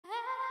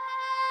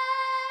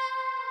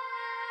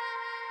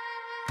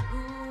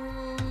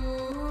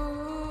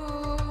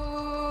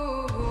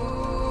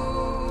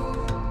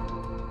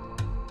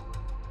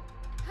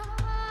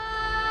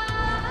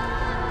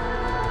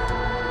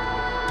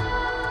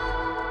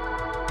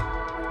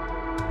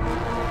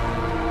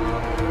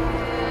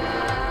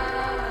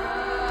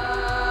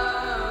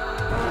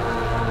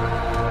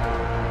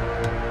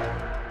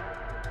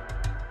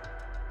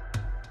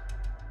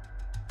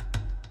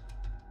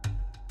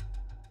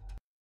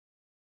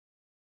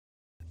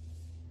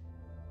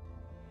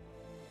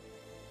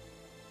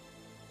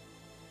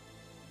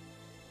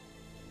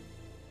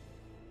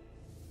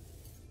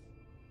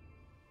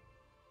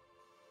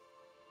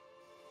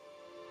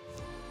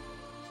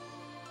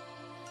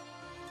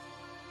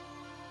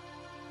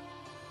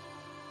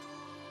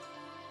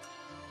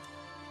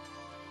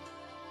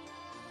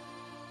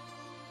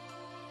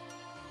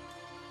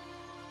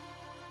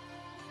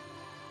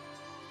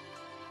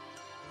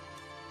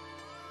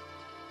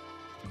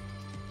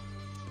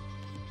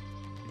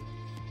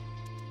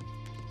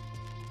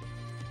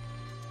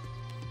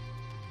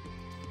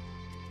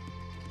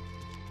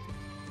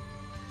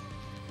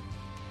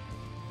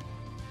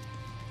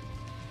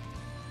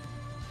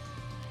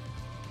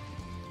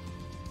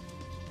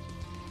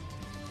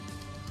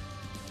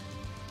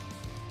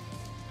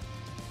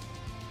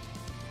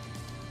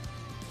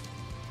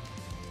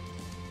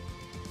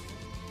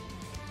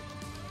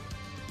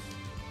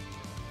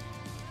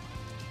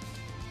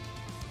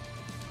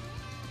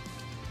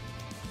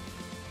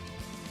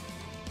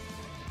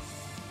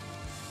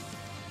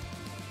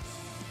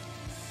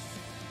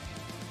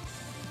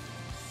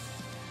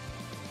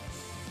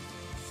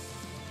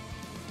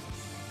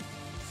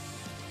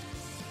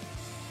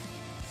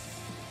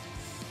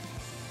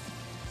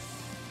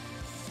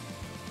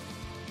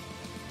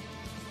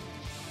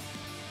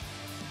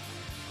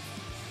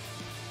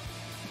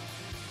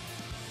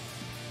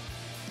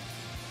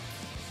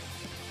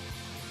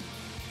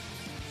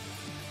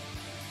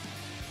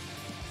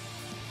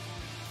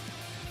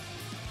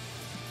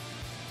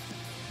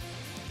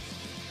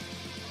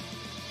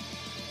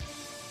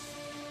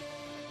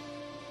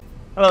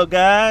Hello,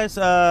 guys.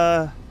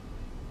 Got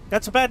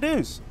some bad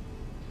news.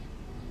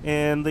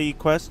 In the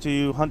quest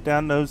to hunt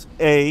down those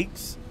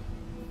eggs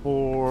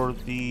for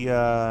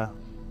the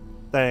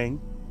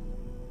thing,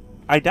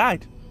 I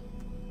died.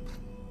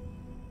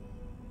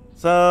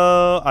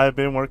 So I've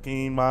been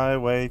working my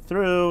way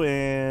through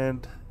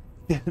and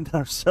getting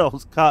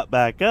ourselves caught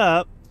back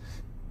up.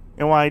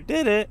 And when I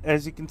did it,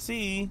 as you can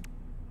see,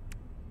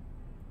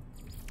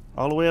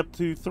 all the way up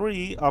to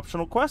 3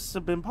 optional quests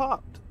have been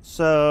popped.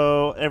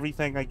 So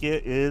everything I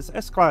get is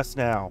S-Class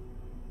now.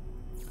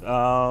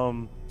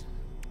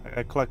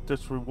 I collect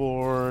this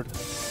reward,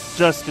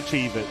 just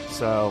achieve it,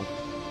 so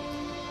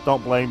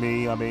don't blame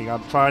me. I mean,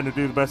 I'm trying to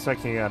do the best I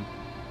can.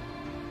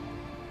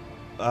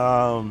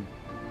 Um,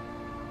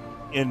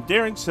 in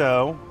doing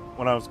so,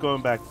 when I was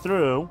going back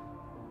through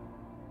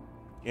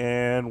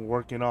and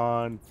working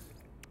on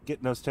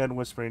getting those 10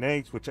 whispering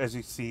eggs, which as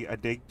you see, I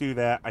did do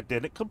that. I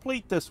didn't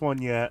complete this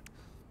one yet.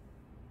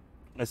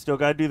 I still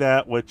got to do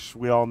that, which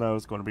we all know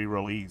is going to be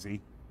real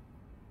easy.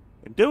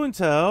 In doing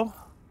so,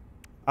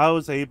 I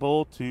was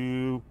able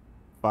to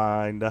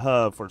find the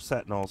hub for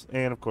Sentinels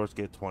and, of course,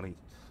 get 20.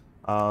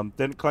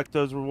 Didn't collect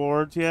those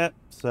rewards yet,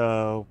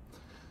 so...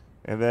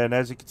 And then,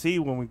 as you can see,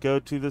 when we go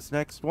to this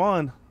next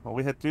one, all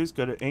we have to do is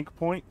go to Ink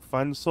Point,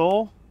 find the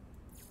soul,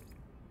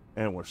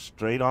 and we're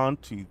straight on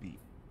to the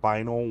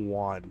final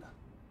one.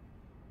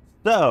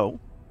 So,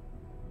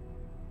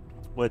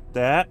 with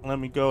that, let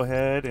me go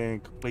ahead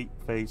and complete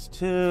Phase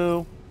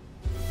 2.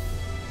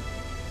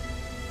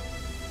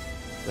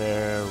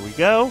 There we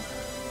go.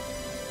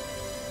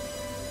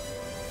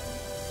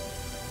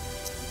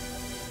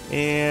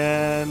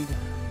 And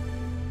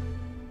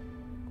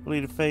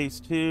completed Phase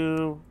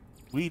 2.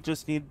 We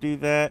just need to do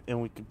that,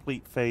 and we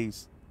complete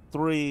Phase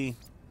 3.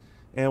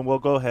 And we'll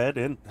go ahead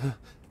and,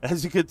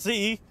 as you can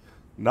see,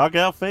 knock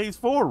out Phase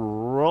 4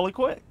 really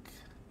quick.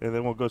 And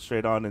then we'll go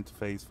straight on into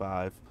Phase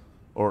 5.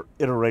 Or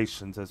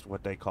iterations, is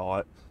what they call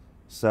it.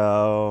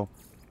 So,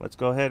 let's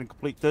go ahead and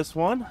complete this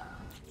one.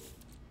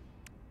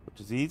 Which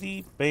is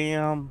easy.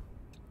 Bam.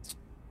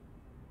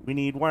 We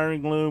need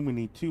wiring loom. We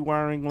need 2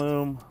 wiring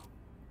loom.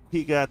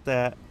 He got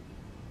that.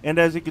 And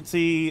as you can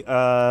see,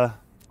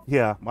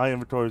 yeah, my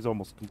inventory is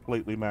almost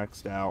completely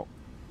maxed out.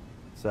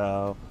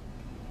 So,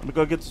 I'm gonna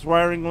go get this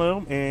wiring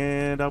loom,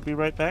 and I'll be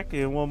right back,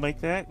 and we'll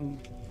make that and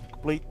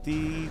complete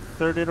the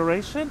 3rd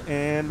iteration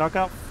and knock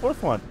out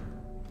 4th one.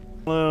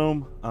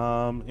 Loom,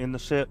 in the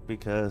ship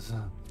because,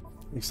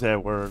 like I said,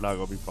 we're not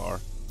gonna be far.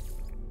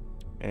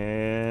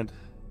 And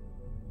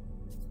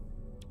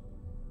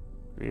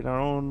create our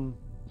own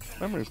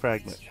memory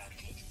fragment.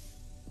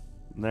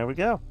 And there we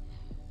go.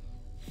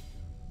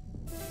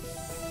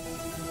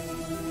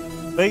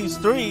 Phase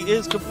 3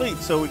 is complete.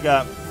 So we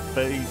got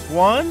Phase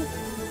 1,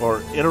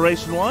 or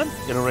Iteration 1,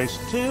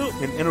 Iteration 2,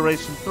 and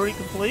Iteration 3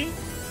 complete.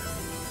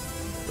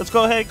 Let's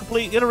go ahead and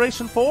complete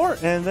Iteration 4,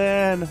 and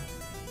then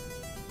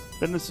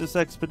finish this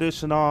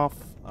expedition off,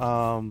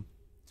 and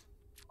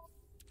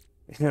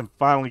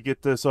finally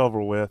get this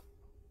over with.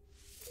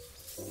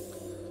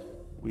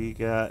 We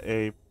got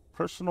a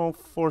personal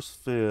force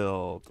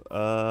field.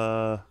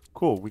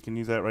 Cool. We can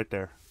use that right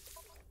there.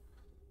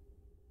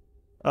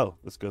 Oh,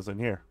 this goes in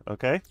here.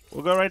 Okay,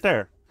 we'll go right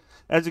there.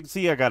 As you can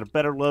see, I got a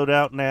better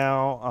loadout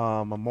now.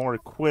 I'm more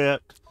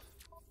equipped.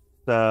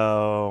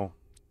 So,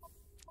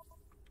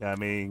 I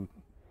mean,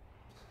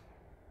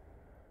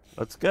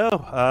 let's go.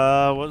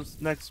 What's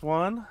the next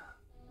one?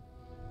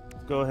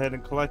 Let's go ahead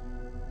and collect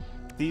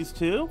these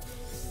 2.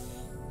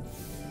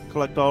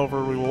 Collect all of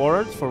our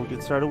rewards before we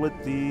get started with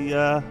the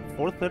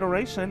 4th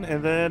iteration,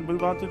 and then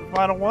move on to the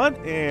final one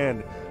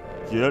and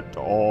get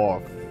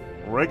off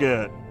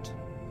frigate.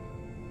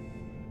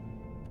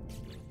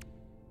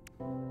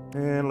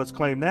 And let's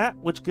claim that,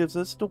 which gives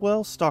us the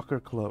Well Stalker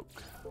Cloak.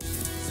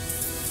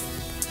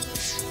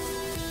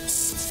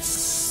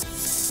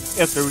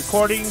 If the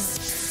recording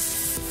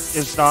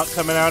is not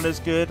coming out as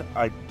good,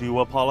 I do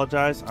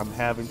apologize. I'm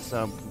having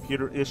some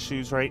computer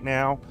issues right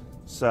now,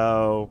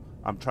 so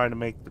I'm trying to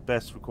make the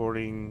best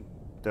recording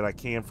that I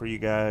can for you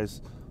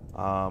guys.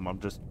 I'm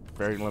just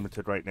very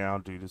limited right now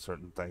due to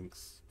certain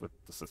things with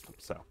the system.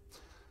 So,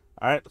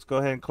 alright, let's go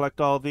ahead and collect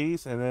all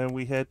these, and then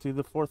we head to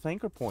the 4th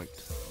anchor point.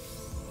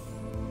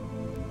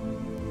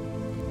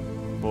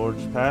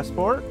 Forged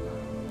passport.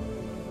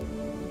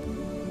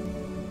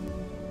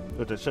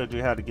 But I showed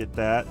you how to get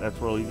that. That's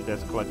real easy.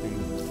 That's collecting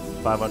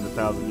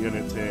 500,000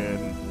 units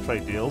in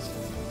trade deals.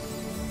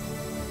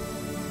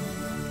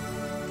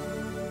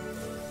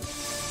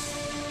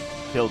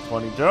 Killed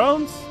 20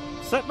 drones.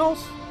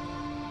 Sentinels.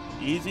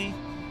 Easy.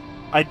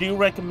 I do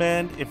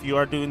recommend, if you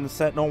are doing the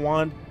Sentinel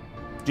one,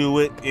 do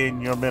it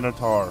in your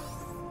Minotaur.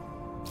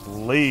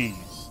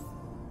 Please.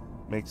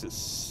 Makes it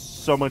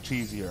so much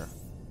easier.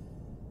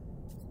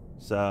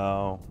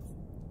 So,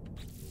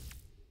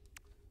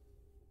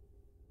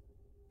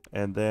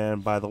 and then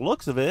by the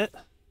looks of it,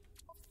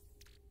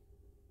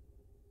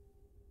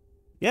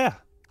 yeah,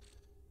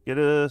 get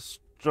a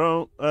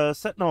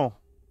Sentinel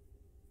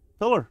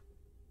pillar,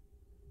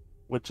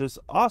 which is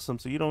awesome.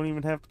 So you don't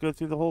even have to go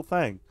through the whole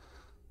thing.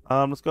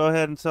 Let's go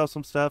ahead and sell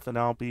some stuff, and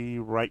I'll be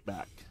right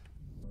back.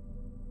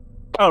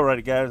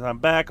 Alrighty, guys, I'm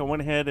back. I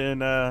went ahead and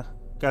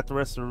got the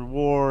rest of the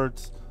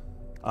rewards.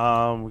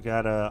 We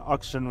got a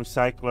auction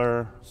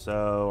recycler,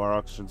 so our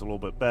auction's a little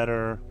bit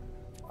better.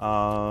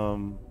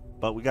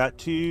 But we got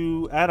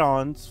 2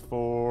 add-ons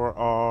for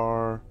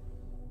our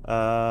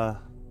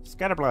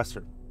scatter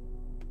blaster.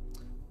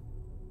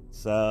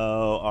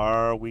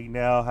 So we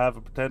now have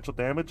a potential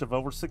damage of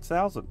over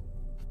 6,000.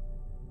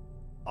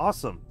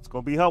 Awesome. It's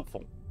going to be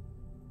helpful.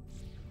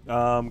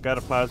 Got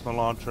a plasma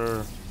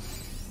launcher.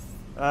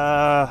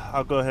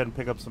 I'll go ahead and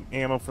pick up some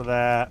ammo for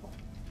that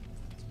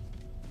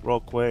real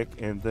quick,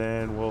 and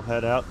then we'll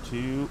head out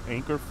to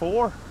Anchor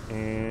 4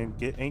 and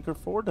get Anchor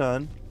 4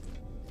 done.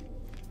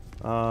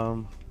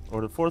 Or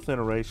the 4th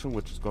iteration,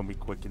 which is going to be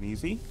quick and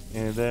easy,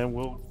 and then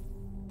we'll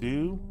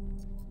do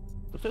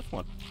the 5th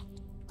one.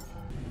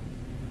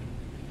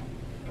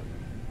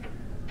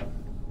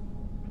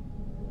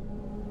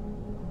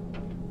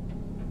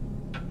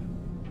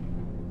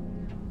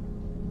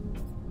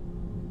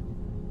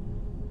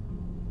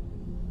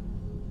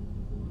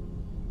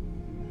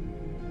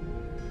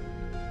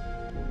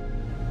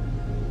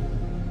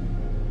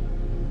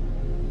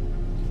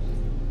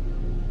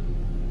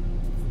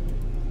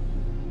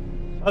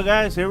 Oh,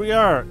 guys, here we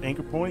are,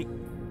 Anchor Point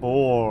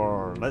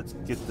 4. Let's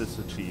get this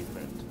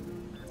achievement.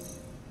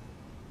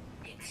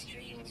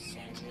 Extreme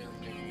Sentinel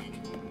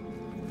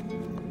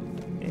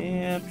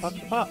And pop,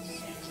 pop.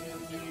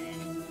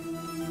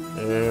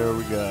 There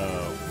we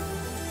go.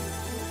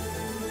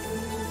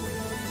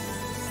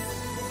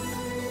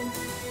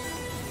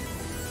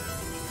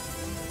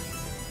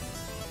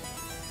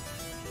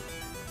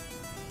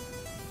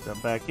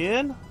 Jump back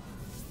in.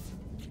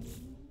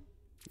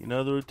 You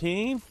know the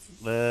routine.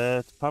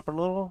 Let's pop a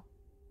little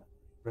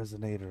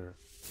resonator.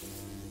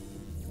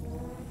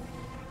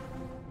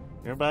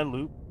 Nearby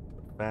loop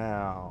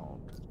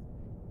found.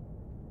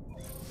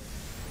 Let's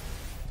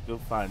go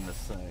find this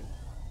thing.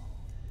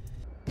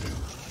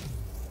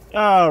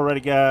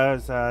 Alrighty,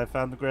 guys. I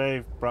found the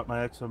grave. Brought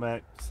my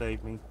exomech to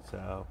save me.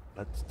 So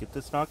let's get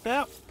this knocked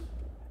out.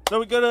 So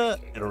we go to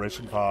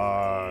iteration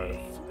 5.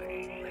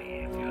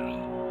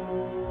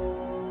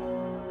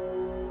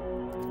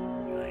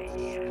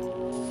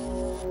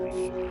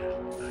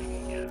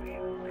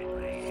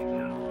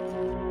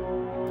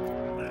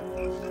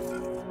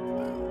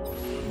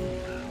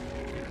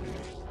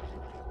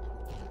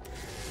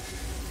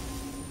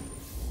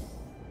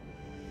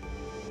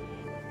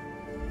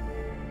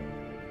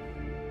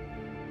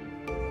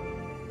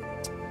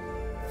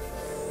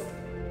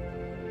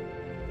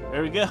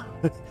 There we go.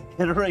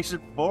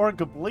 Iteration 4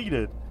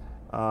 completed.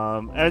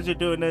 As you're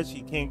doing this,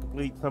 you can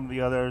complete some of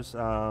the others.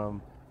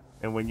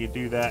 And when you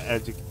do that,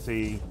 as you can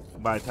see,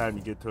 by the time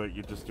you get to it,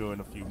 you're just doing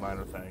a few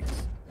minor things.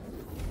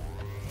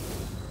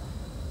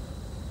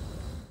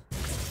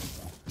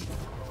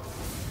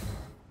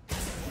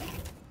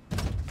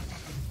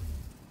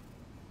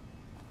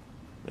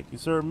 Thank you,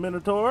 Sir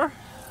Minotaur.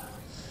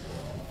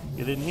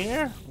 Get in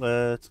here.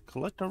 Let's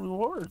collect our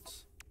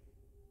rewards.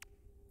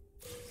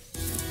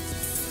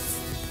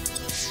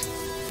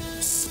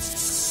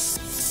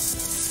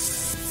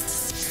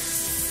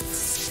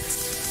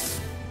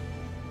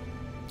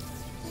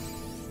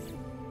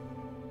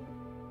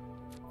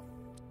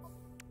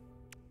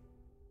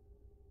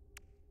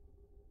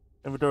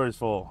 Inventory is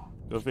full.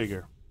 Go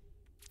figure.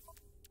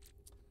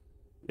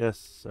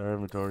 Yes, our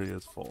inventory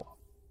is full.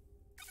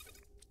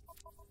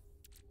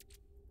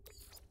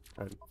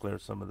 Try to clear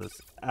some of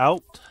this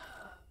out.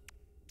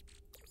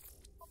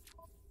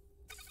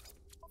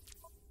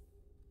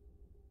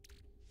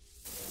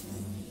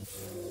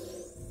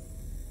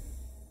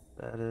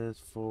 That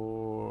is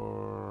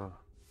for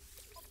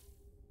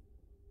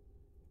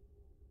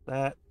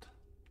that.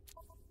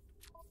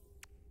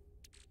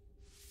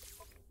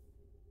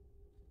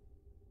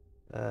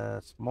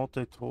 That's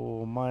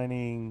multi-tool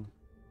mining.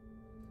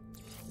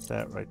 Put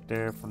that right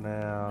there for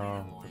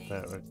now. Put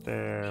that right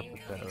there.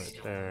 Put that right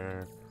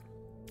there.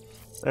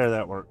 There,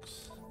 that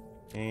works.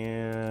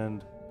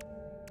 And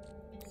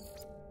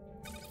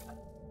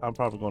I'm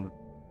probably going to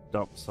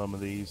dump some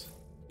of these.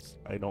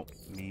 I don't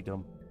need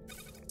them.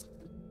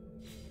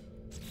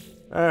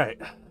 Alright.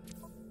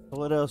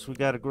 What else we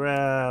got to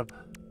grab?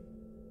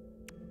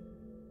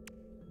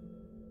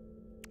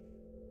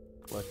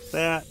 Collect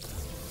that.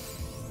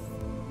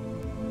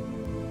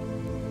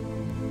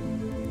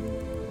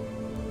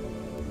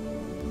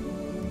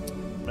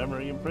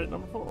 Memory imprint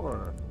number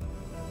 4.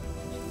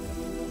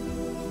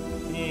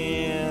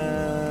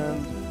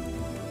 And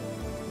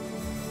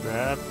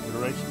grab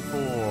iteration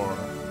 4.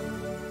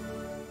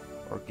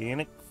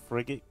 Organic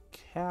frigate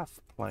calf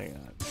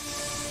plant.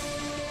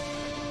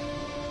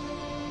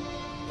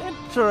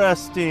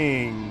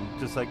 Interesting.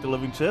 Just like the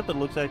living ship, it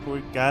looks like we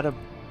gotta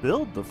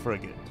build the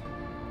frigate.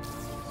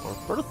 Or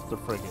birth the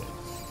frigate.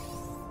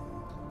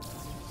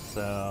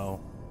 So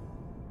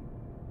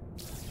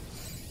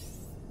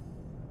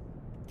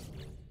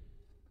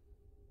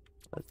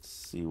let's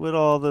see what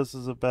all this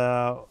is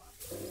about.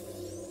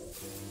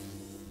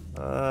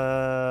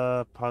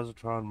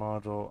 positron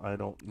module. I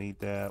don't need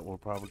that. We'll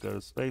probably go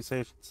to space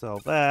station, sell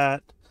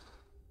that.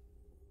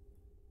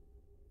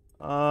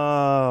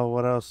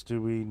 What else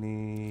do we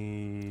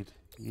need?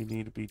 You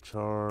need to be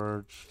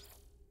charged.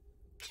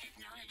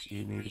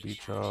 You need to be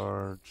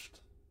charged.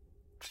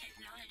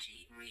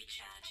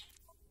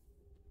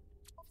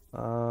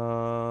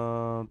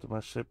 Did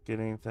my ship get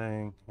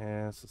anything?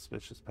 Yeah,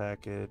 suspicious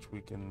package.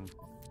 We can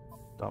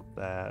dump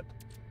that.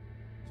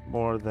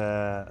 More of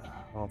that.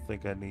 I don't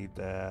think I need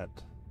that.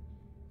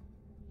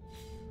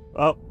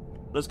 Oh,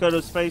 let's go to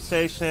the space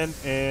station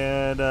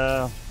and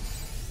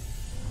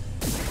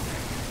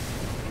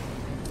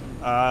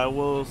I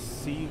will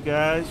see you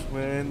guys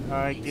when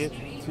I get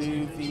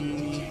to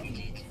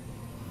the...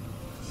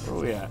 Where are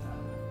we at?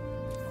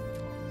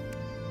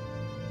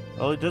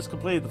 Oh, we just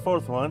completed the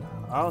 4th one.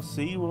 I'll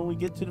see you when we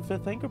get to the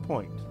 5th anchor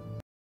point.